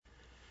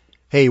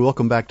Hey,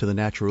 welcome back to the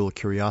Natural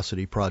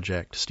Curiosity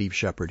Project. Steve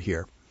Shepard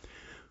here.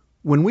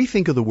 When we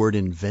think of the word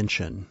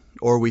invention,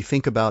 or we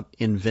think about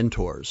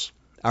inventors,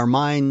 our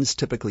minds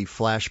typically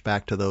flash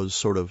back to those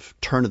sort of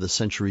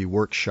turn-of-the-century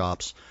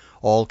workshops,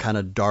 all kind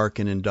of dark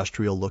and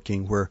industrial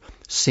looking, where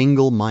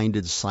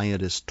single-minded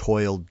scientists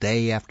toiled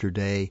day after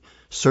day,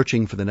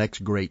 searching for the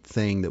next great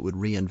thing that would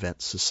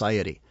reinvent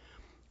society.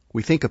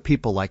 We think of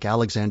people like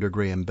Alexander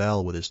Graham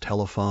Bell with his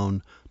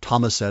telephone,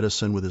 Thomas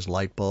Edison with his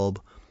light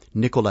bulb,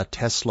 Nikola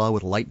Tesla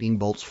with lightning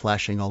bolts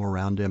flashing all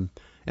around him,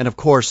 and of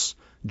course,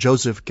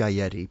 Joseph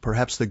Gayeti,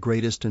 perhaps the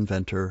greatest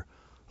inventor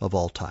of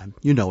all time.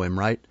 You know him,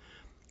 right?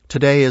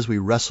 Today, as we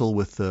wrestle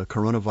with the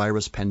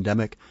coronavirus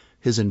pandemic,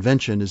 his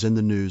invention is in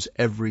the news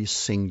every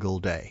single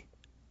day.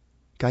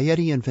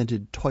 Gayeti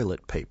invented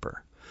toilet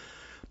paper.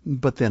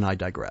 But then I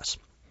digress.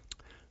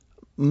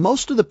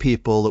 Most of the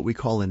people that we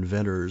call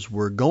inventors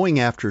were going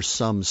after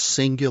some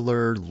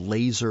singular,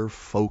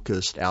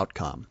 laser-focused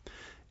outcome.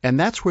 And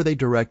that's where they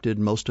directed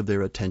most of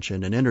their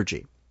attention and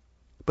energy.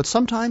 But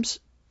sometimes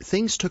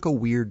things took a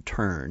weird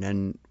turn,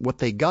 and what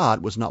they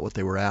got was not what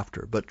they were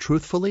after. But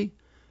truthfully,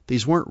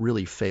 these weren't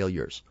really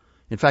failures.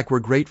 In fact, we're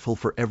grateful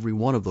for every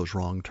one of those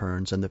wrong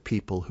turns and the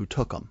people who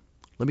took them.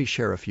 Let me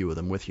share a few of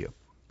them with you.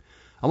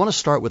 I want to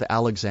start with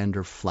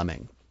Alexander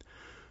Fleming.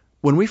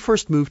 When we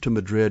first moved to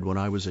Madrid when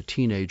I was a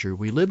teenager,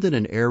 we lived in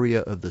an area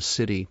of the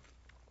city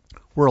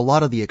where a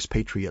lot of the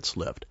expatriates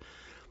lived.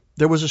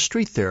 There was a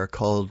street there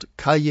called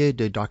Calle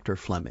de Dr.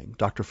 Fleming,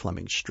 Dr.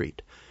 Fleming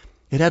Street.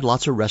 It had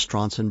lots of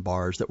restaurants and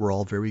bars that were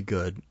all very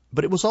good,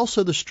 but it was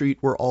also the street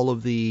where all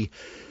of the,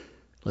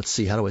 let's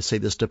see, how do I say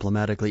this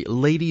diplomatically,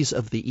 ladies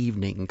of the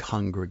evening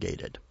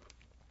congregated.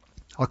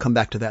 I'll come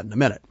back to that in a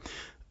minute.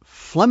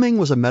 Fleming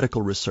was a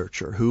medical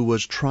researcher who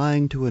was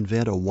trying to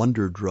invent a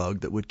wonder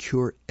drug that would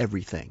cure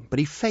everything, but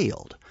he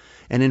failed,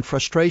 and in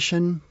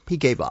frustration, he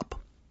gave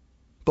up.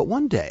 But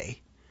one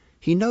day,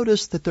 he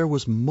noticed that there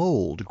was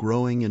mold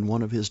growing in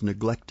one of his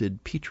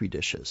neglected petri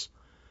dishes.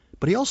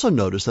 But he also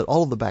noticed that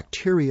all of the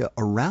bacteria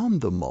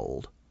around the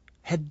mold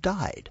had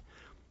died.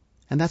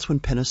 And that's when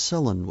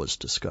penicillin was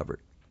discovered.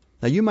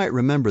 Now, you might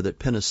remember that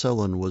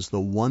penicillin was the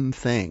one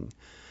thing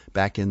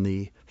back in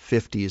the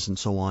 50s and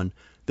so on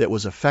that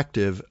was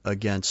effective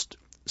against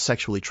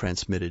sexually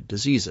transmitted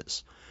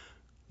diseases.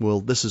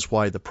 Well, this is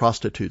why the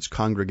prostitutes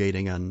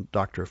congregating on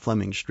Dr.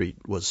 Fleming Street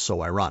was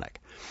so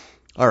ironic.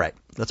 All right,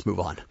 let's move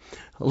on.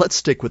 Let's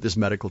stick with this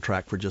medical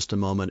track for just a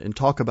moment and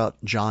talk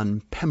about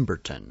John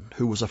Pemberton,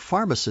 who was a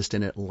pharmacist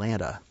in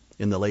Atlanta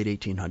in the late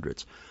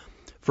 1800s.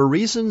 For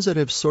reasons that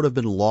have sort of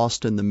been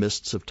lost in the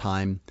mists of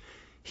time,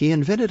 he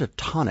invented a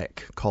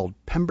tonic called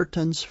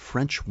Pemberton's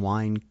French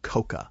Wine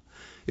Coca.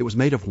 It was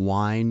made of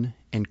wine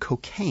and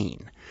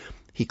cocaine.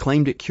 He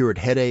claimed it cured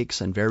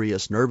headaches and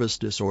various nervous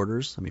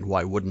disorders. I mean,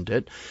 why wouldn't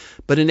it?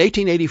 But in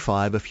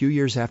 1885, a few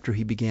years after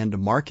he began to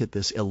market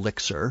this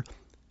elixir,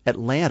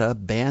 Atlanta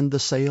banned the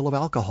sale of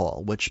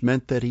alcohol, which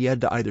meant that he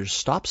had to either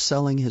stop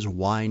selling his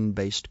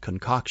wine-based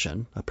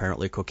concoction,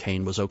 apparently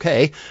cocaine was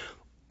okay,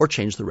 or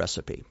change the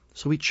recipe.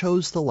 So he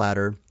chose the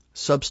latter,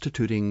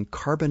 substituting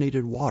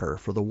carbonated water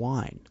for the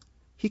wine.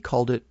 He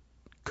called it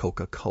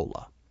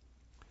Coca-Cola.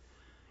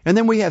 And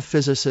then we have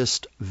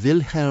physicist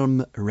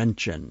Wilhelm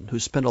Röntgen, who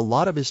spent a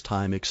lot of his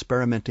time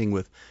experimenting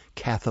with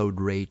cathode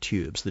ray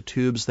tubes, the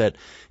tubes that,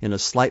 in a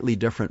slightly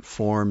different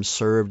form,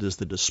 served as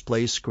the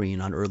display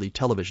screen on early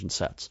television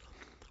sets.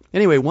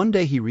 Anyway, one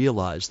day he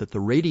realized that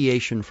the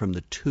radiation from the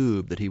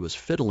tube that he was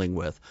fiddling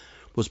with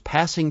was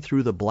passing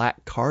through the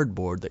black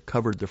cardboard that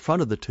covered the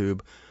front of the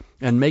tube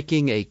and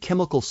making a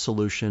chemical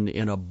solution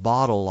in a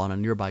bottle on a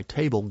nearby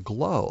table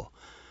glow.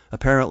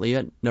 Apparently,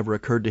 it never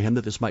occurred to him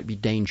that this might be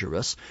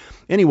dangerous.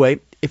 Anyway,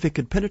 if it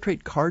could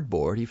penetrate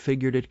cardboard, he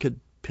figured it could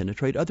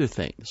penetrate other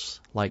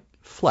things, like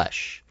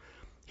flesh.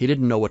 He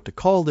didn't know what to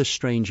call this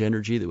strange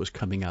energy that was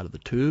coming out of the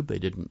tube. They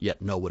didn't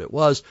yet know what it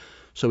was,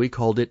 so he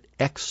called it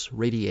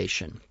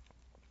X-radiation.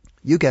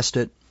 You guessed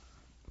it,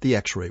 the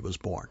X-ray was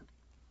born.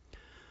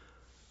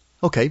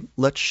 Okay,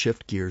 let's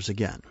shift gears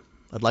again.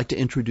 I'd like to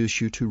introduce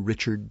you to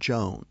Richard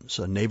Jones,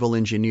 a naval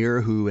engineer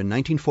who, in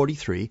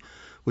 1943,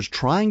 was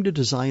trying to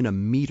design a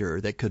meter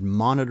that could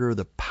monitor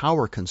the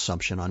power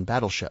consumption on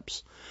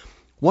battleships.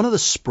 One of the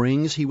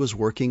springs he was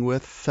working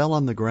with fell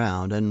on the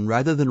ground, and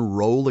rather than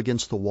roll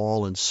against the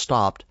wall and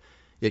stopped,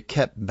 it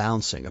kept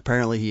bouncing.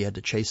 Apparently he had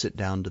to chase it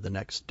down to the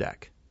next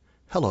deck.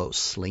 Hello,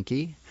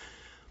 Slinky.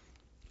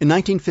 In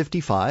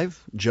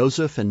 1955,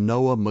 Joseph and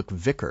Noah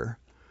McVicker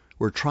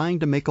were trying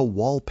to make a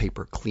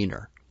wallpaper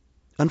cleaner.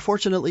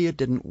 Unfortunately, it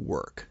didn't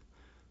work.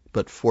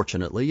 But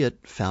fortunately,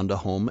 it found a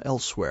home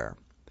elsewhere.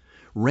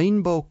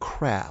 Rainbow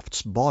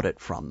Crafts bought it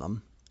from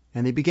them,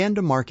 and they began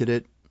to market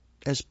it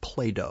as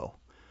Play-Doh.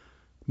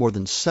 More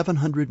than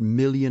 700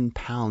 million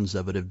pounds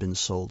of it have been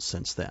sold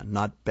since then.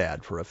 Not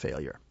bad for a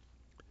failure.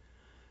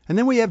 And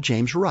then we have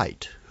James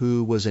Wright,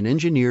 who was an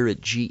engineer at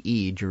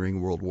GE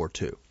during World War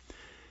II.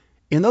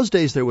 In those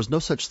days, there was no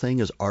such thing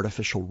as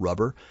artificial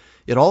rubber.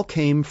 It all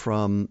came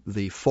from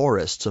the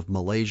forests of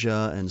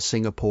Malaysia and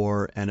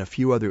Singapore and a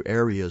few other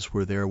areas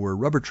where there were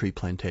rubber tree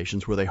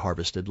plantations where they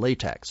harvested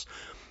latex.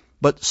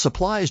 But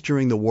supplies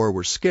during the war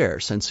were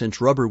scarce, and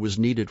since rubber was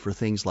needed for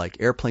things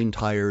like airplane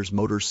tires,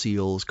 motor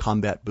seals,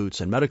 combat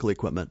boots, and medical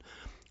equipment,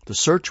 the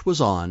search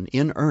was on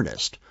in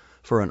earnest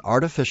for an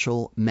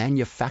artificial,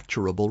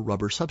 manufacturable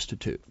rubber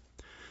substitute.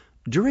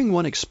 During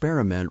one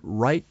experiment,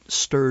 Wright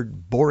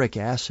stirred boric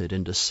acid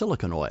into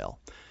silicon oil,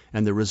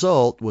 and the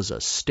result was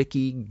a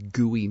sticky,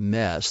 gooey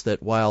mess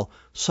that, while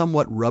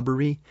somewhat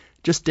rubbery,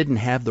 just didn't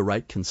have the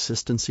right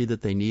consistency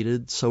that they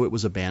needed, so it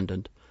was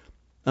abandoned.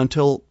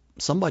 Until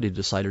somebody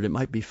decided it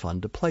might be fun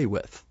to play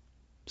with.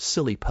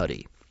 Silly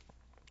putty.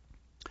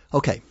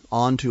 Okay,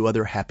 on to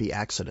other happy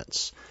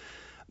accidents.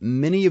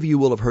 Many of you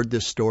will have heard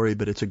this story,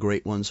 but it's a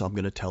great one, so I'm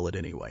going to tell it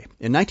anyway.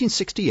 In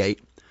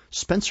 1968,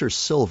 Spencer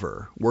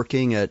Silver,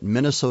 working at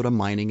Minnesota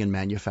Mining and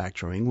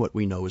Manufacturing, what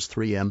we know as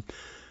 3M,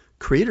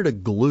 created a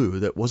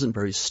glue that wasn't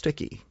very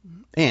sticky.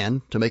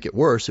 And, to make it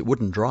worse, it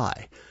wouldn't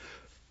dry.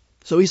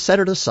 So he set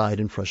it aside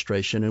in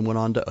frustration and went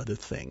on to other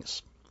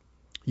things.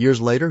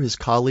 Years later, his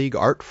colleague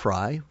Art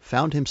Fry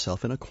found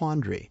himself in a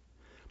quandary.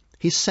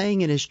 He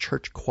sang in his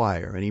church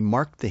choir, and he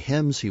marked the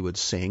hymns he would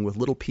sing with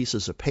little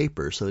pieces of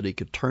paper so that he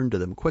could turn to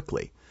them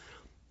quickly.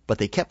 But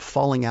they kept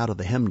falling out of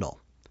the hymnal.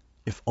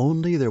 If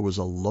only there was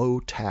a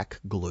low-tack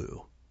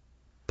glue.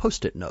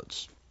 Post-it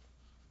notes.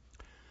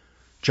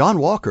 John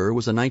Walker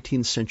was a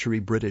 19th century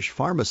British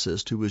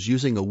pharmacist who was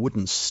using a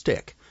wooden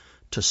stick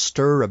to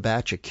stir a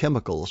batch of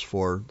chemicals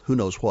for who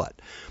knows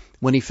what.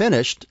 When he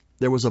finished,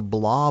 there was a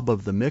blob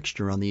of the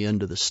mixture on the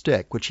end of the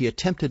stick, which he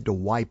attempted to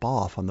wipe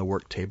off on the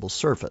work table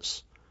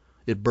surface.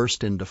 It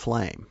burst into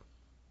flame.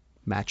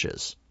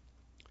 Matches.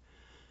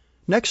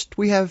 Next,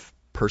 we have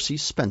Percy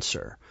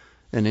Spencer,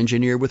 an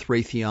engineer with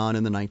Raytheon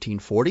in the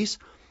 1940s.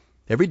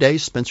 Every day,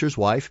 Spencer's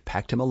wife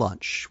packed him a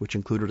lunch, which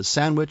included a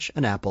sandwich,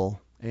 an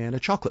apple, and a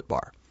chocolate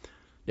bar.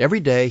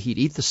 Every day, he'd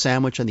eat the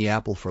sandwich and the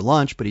apple for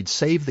lunch, but he'd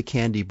save the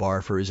candy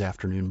bar for his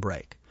afternoon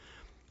break.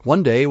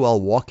 One day, while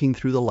walking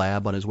through the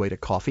lab on his way to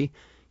coffee,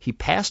 he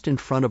passed in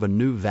front of a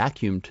new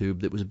vacuum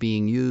tube that was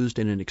being used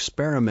in an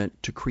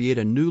experiment to create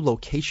a new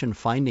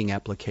location-finding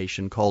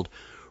application called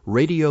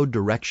radio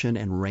direction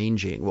and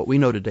ranging, what we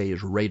know today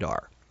as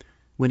radar.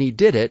 When he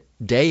did it,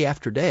 day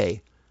after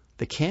day,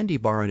 the candy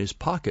bar in his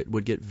pocket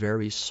would get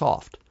very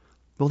soft.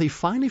 Well, he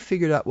finally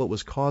figured out what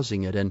was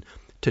causing it, and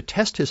to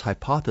test his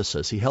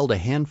hypothesis, he held a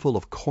handful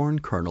of corn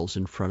kernels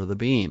in front of the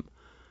beam.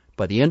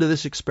 By the end of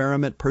this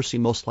experiment, Percy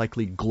most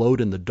likely glowed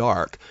in the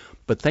dark,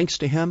 but thanks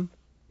to him,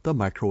 the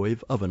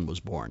microwave oven was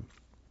born.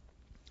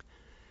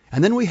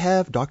 And then we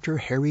have Dr.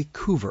 Harry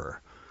Coover,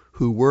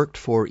 who worked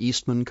for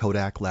Eastman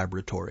Kodak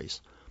Laboratories.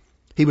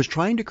 He was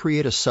trying to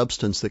create a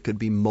substance that could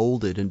be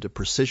molded into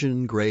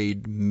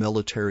precision-grade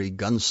military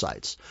gun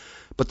sights.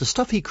 But the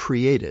stuff he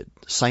created,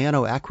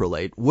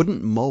 cyanoacrylate,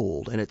 wouldn't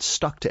mold, and it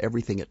stuck to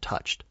everything it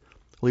touched.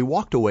 Well, he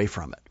walked away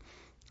from it.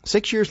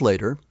 6 years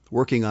later,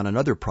 working on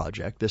another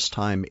project, this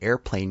time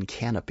airplane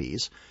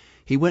canopies,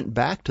 he went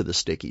back to the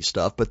sticky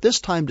stuff, but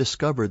this time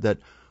discovered that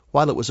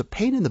while it was a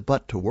pain in the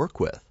butt to work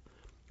with,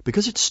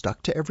 because it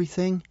stuck to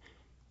everything,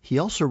 he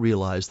also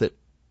realized that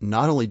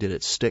not only did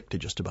it stick to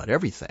just about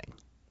everything,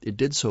 it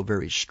did so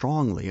very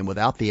strongly and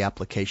without the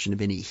application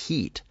of any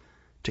heat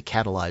to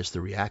catalyze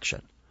the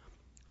reaction.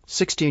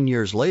 16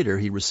 years later,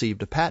 he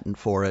received a patent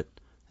for it,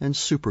 and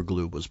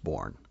superglue was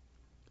born.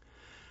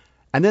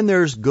 And then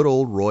there's good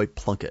old Roy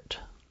Plunkett.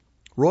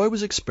 Roy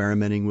was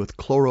experimenting with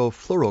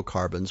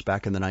chlorofluorocarbons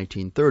back in the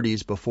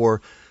 1930s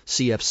before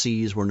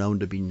CFCs were known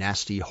to be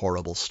nasty,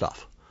 horrible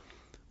stuff.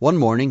 One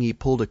morning, he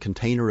pulled a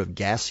container of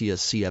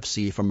gaseous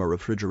CFC from a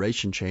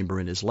refrigeration chamber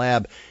in his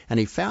lab, and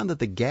he found that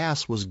the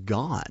gas was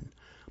gone.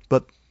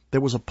 But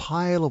there was a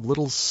pile of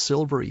little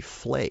silvery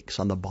flakes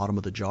on the bottom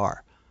of the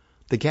jar.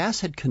 The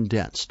gas had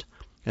condensed,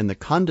 and the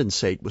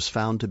condensate was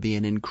found to be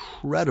an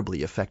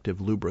incredibly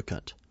effective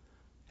lubricant.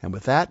 And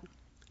with that,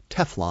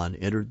 Teflon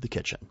entered the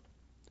kitchen.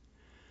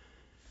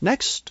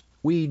 Next,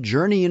 we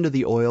journey into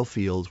the oil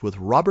fields with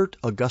Robert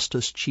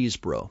Augustus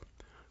Cheesebro,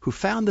 who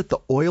found that the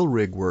oil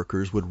rig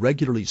workers would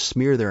regularly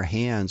smear their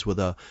hands with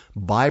a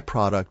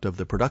byproduct of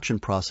the production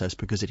process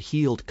because it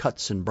healed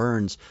cuts and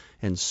burns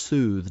and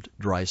soothed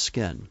dry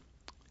skin.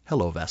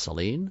 Hello,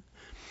 Vaseline.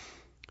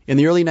 In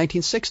the early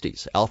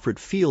 1960s, Alfred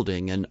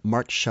Fielding and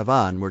Marc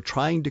Chavan were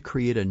trying to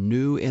create a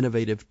new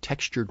innovative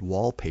textured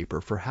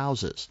wallpaper for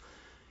houses.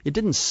 It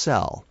didn't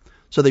sell,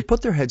 so they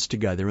put their heads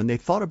together and they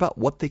thought about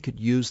what they could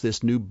use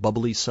this new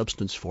bubbly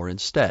substance for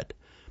instead.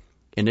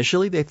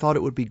 Initially, they thought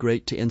it would be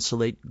great to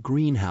insulate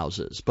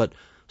greenhouses, but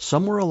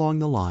somewhere along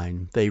the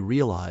line, they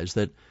realized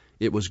that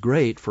it was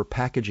great for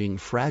packaging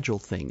fragile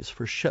things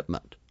for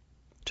shipment.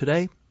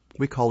 Today,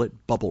 we call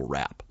it bubble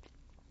wrap.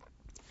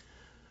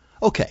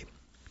 Okay,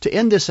 to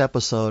end this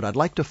episode, I'd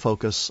like to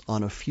focus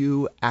on a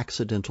few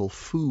accidental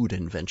food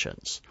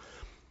inventions.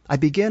 I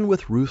begin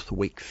with Ruth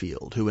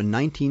Wakefield, who in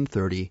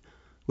 1930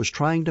 was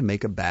trying to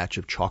make a batch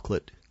of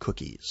chocolate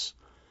cookies.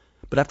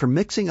 But after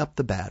mixing up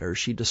the batter,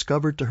 she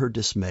discovered to her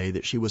dismay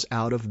that she was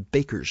out of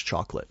baker's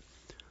chocolate.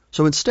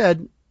 So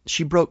instead,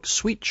 she broke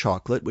sweet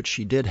chocolate, which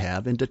she did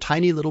have, into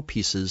tiny little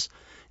pieces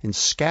and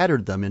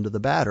scattered them into the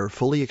batter,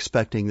 fully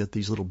expecting that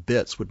these little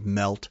bits would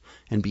melt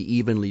and be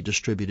evenly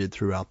distributed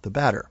throughout the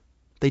batter.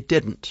 They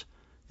didn't,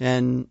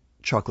 and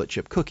chocolate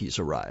chip cookies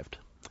arrived.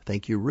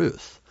 Thank you,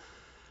 Ruth.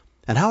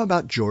 And how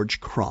about George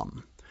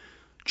Crumb?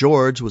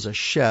 George was a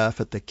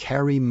chef at the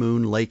Carrie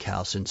Moon Lake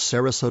House in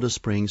Sarasota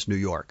Springs, New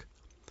York.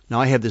 Now,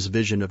 I have this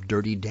vision of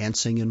Dirty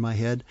Dancing in my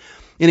head.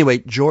 Anyway,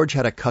 George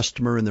had a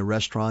customer in the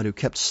restaurant who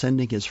kept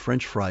sending his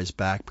French fries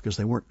back because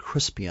they weren't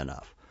crispy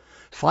enough.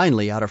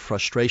 Finally, out of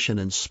frustration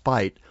and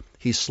spite,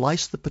 he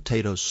sliced the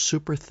potatoes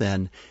super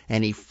thin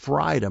and he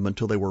fried them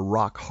until they were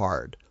rock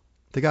hard.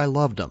 The guy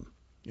loved them,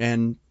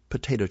 and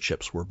potato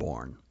chips were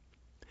born.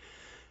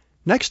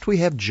 Next, we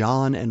have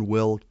John and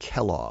Will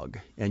Kellogg,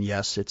 and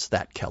yes, it's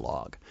that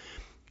Kellogg.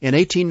 In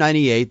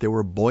 1898, they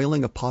were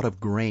boiling a pot of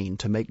grain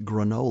to make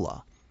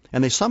granola,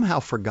 and they somehow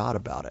forgot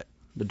about it.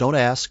 But don't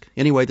ask.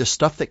 Anyway, the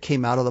stuff that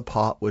came out of the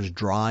pot was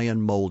dry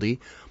and moldy,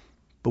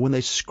 but when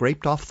they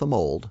scraped off the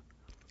mold,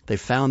 they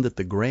found that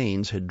the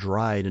grains had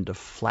dried into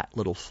flat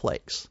little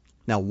flakes.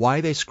 Now,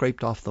 why they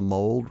scraped off the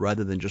mold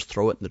rather than just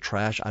throw it in the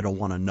trash, I don't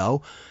want to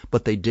know,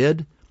 but they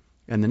did,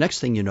 and the next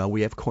thing you know,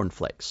 we have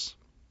cornflakes.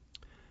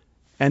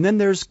 And then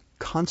there's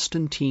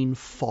Constantine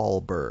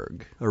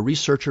Fahlberg, a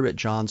researcher at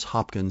Johns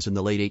Hopkins in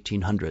the late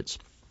 1800s.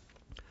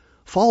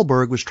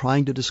 Fahlberg was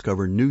trying to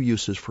discover new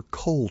uses for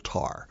coal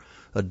tar,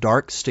 a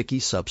dark, sticky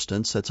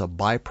substance that's a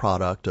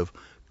byproduct of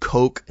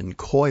coke and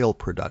coil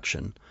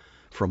production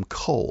from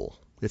coal.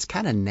 It's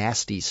kind of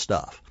nasty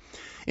stuff.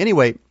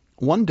 Anyway,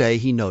 one day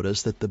he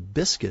noticed that the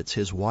biscuits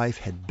his wife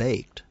had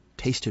baked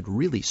tasted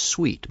really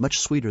sweet, much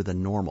sweeter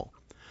than normal.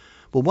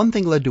 Well, one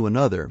thing led to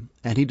another,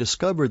 and he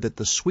discovered that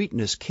the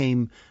sweetness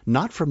came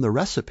not from the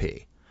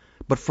recipe,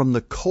 but from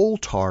the coal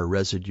tar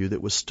residue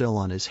that was still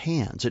on his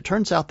hands. It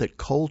turns out that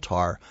coal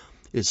tar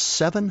is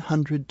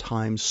 700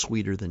 times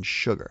sweeter than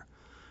sugar.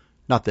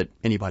 Not that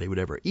anybody would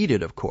ever eat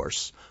it, of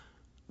course,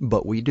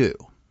 but we do.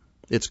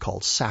 It's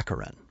called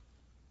saccharin.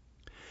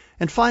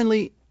 And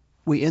finally,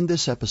 we end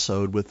this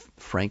episode with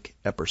Frank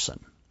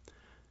Epperson.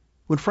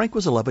 When Frank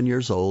was 11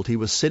 years old, he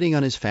was sitting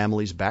on his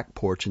family's back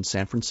porch in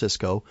San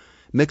Francisco,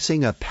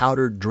 mixing a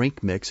powdered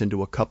drink mix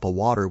into a cup of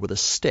water with a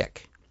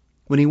stick.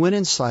 When he went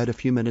inside a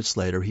few minutes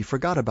later, he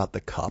forgot about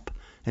the cup,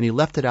 and he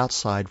left it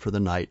outside for the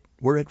night,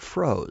 where it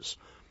froze.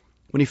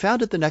 When he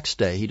found it the next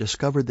day, he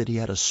discovered that he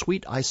had a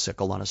sweet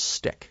icicle on a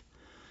stick.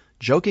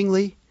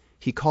 Jokingly,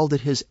 he called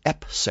it his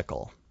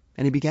Ep-sicle,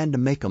 and he began to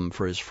make them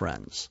for his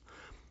friends.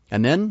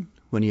 And then,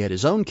 when he had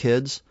his own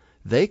kids,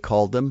 they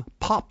called them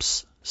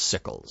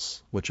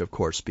Pops-sickles, which of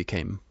course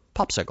became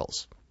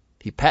popsicles.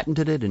 He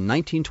patented it in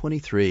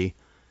 1923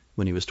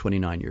 when he was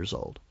 29 years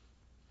old.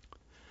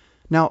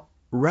 Now,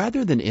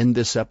 rather than end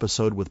this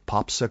episode with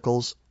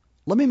popsicles,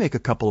 let me make a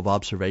couple of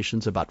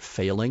observations about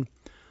failing.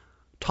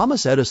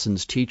 Thomas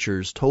Edison's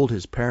teachers told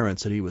his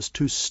parents that he was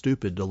too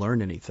stupid to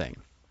learn anything.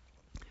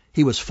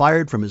 He was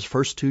fired from his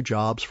first 2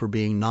 jobs for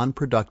being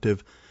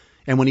non-productive,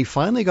 and when he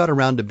finally got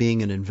around to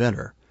being an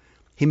inventor,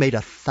 he made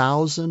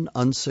 1,000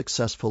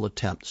 unsuccessful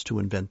attempts to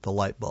invent the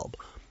light bulb.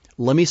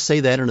 Let me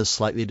say that in a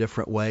slightly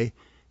different way.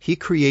 He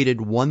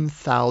created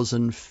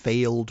 1,000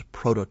 failed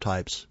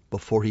prototypes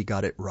before he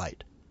got it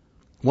right.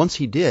 Once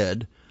he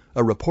did,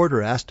 a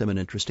reporter asked him an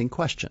interesting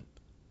question.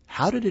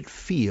 How did it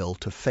feel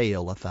to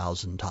fail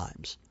 1,000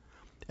 times?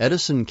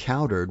 Edison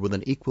countered with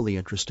an equally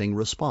interesting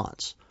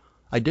response.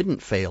 I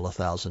didn't fail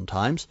 1,000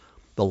 times.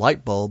 The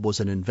light bulb was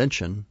an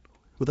invention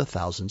with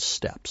 1,000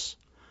 steps.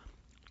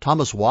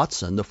 Thomas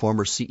Watson, the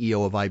former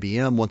CEO of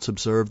IBM, once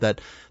observed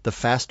that the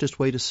fastest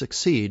way to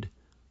succeed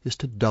is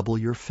to double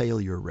your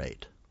failure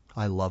rate.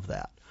 I love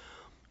that.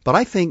 But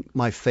I think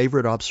my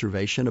favorite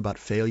observation about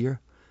failure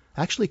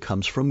actually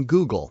comes from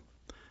Google.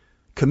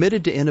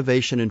 Committed to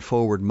innovation and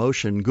forward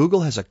motion,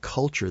 Google has a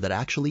culture that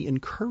actually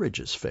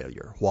encourages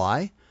failure.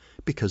 Why?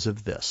 Because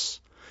of this.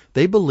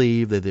 They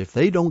believe that if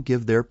they don't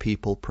give their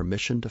people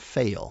permission to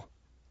fail,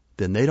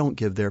 then they don't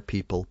give their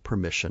people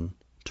permission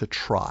to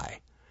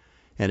try.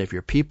 And if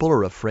your people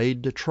are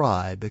afraid to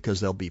try because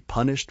they'll be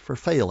punished for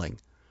failing,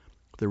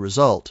 the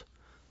result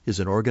is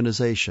an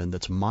organization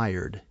that's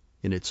mired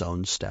in its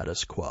own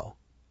status quo.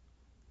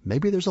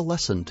 Maybe there's a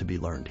lesson to be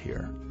learned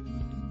here.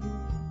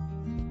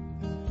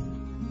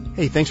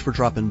 Hey, thanks for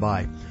dropping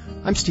by.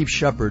 I'm Steve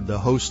Shepard, the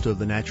host of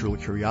the Natural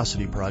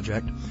Curiosity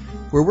Project,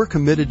 where we're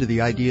committed to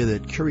the idea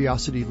that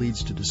curiosity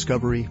leads to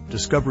discovery,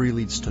 discovery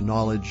leads to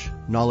knowledge,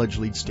 knowledge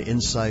leads to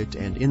insight,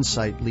 and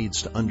insight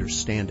leads to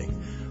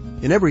understanding.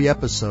 In every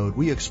episode,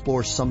 we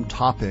explore some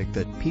topic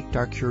that piqued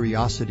our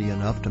curiosity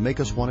enough to make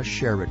us want to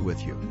share it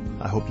with you.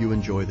 I hope you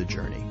enjoy the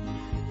journey.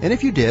 And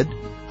if you did,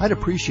 I'd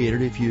appreciate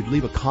it if you'd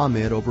leave a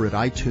comment over at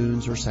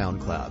iTunes or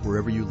SoundCloud,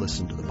 wherever you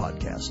listen to the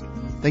podcast.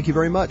 Thank you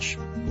very much.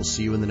 We'll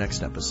see you in the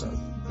next episode.